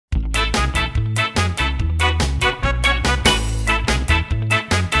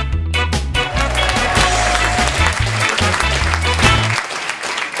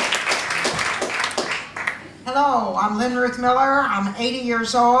Lynn Ruth Miller. I'm 80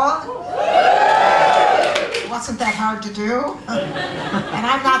 years old. It wasn't that hard to do. And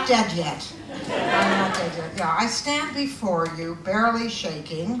I'm not dead yet. I'm not dead yet. Yeah, I stand before you, barely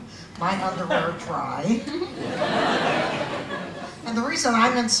shaking, my underwear dry. And the reason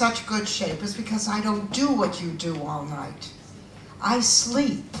I'm in such good shape is because I don't do what you do all night. I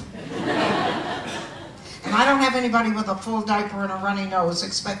sleep. And I don't have anybody with a full diaper and a runny nose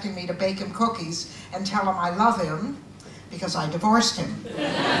expecting me to bake him cookies and tell him I love him because I divorced him.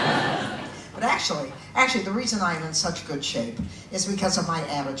 But actually, the reason I'm in such good shape is because of my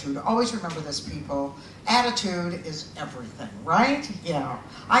attitude. Always remember this, people. Attitude is everything, right? Yeah.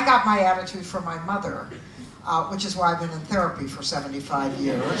 I got my attitude from my mother, which is why I've been in therapy for 75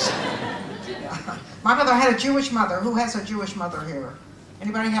 years. My mother had a Jewish mother. Who has a Jewish mother here?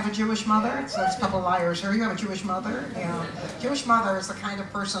 Anybody have a Jewish mother? So there's a couple liars here. You have a Jewish mother? Yeah. Jewish mother is the kind of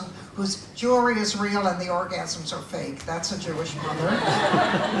person whose jewelry is real and the orgasms are fake. That's a Jewish mother.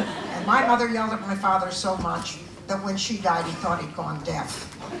 And my mother yelled at my father so much that when she died, he thought he'd gone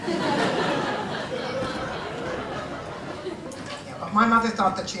deaf. Yeah, but my mother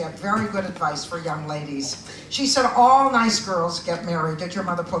thought that she had very good advice for young ladies. She said, all nice girls get married. Did your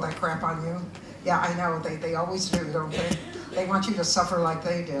mother pull that crap on you? Yeah, I know. They always do, don't they? They want you to suffer like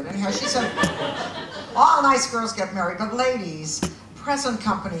they did. Anyhow, she said, all nice girls get married, but ladies, present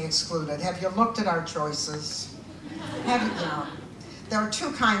company excluded. Have you looked at our choices? Have you? No. There are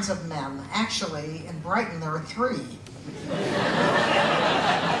two kinds of men. Actually, in Brighton, there are three.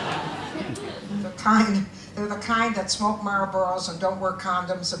 They're the kind that smoke Marlboros and don't wear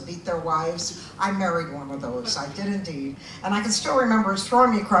condoms and beat their wives. I married one of those. I did indeed. And I can still remember his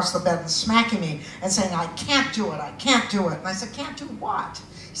throwing me across the bed and smacking me and saying, I can't do it, I can't do it. And I said, can't do what?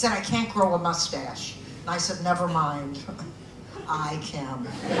 He said, I can't grow a mustache. And I said, never mind. I can.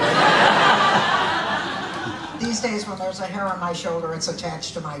 These days when there's a hair on my shoulder, it's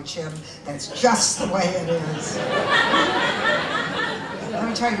attached to my chin. That's just the way it is. Let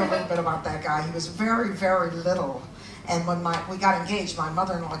me tell you a little bit about that guy. He was very, very little. And when we got engaged, my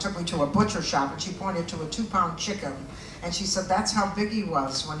mother-in-law took me to a butcher shop and she pointed to a 2-pound chicken. And she said, that's how big he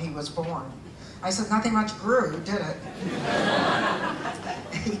was when he was born. I said, nothing much grew, did it?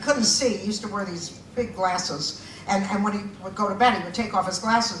 He couldn't see. He used to wear these big glasses. And when he would go to bed, he would take off his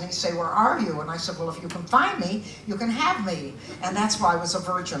glasses and he'd say, where are you? And I said, well, if you can find me, you can have me. And that's why I was a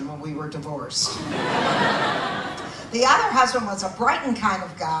virgin when we were divorced. The other husband was a Brighton kind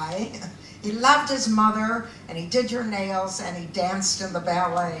of guy. He loved his mother, and he did your nails, and he danced in the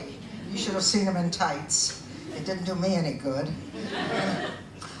ballet. You should have seen him in tights. It didn't do me any good.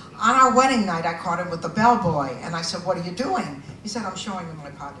 On our wedding night, I caught him with the bellboy, and I said, what are you doing? He said, I'm showing him my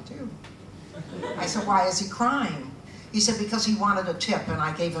pas de deux. I said, why is he crying? He said, because he wanted a tip, and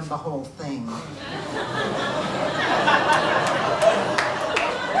I gave him the whole thing.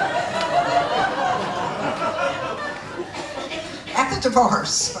 At the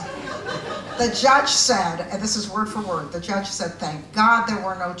divorce, the judge said, and this is word for word, the judge said, thank God there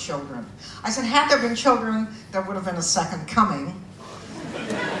were no children. I said, had there been children, there would have been a second coming.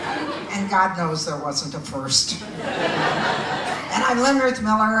 And God knows there wasn't a first. And I'm Lynn Ruth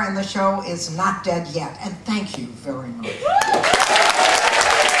Miller, and the show is not dead yet. And thank you very much.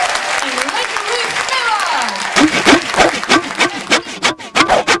 Lynn Ruth Miller!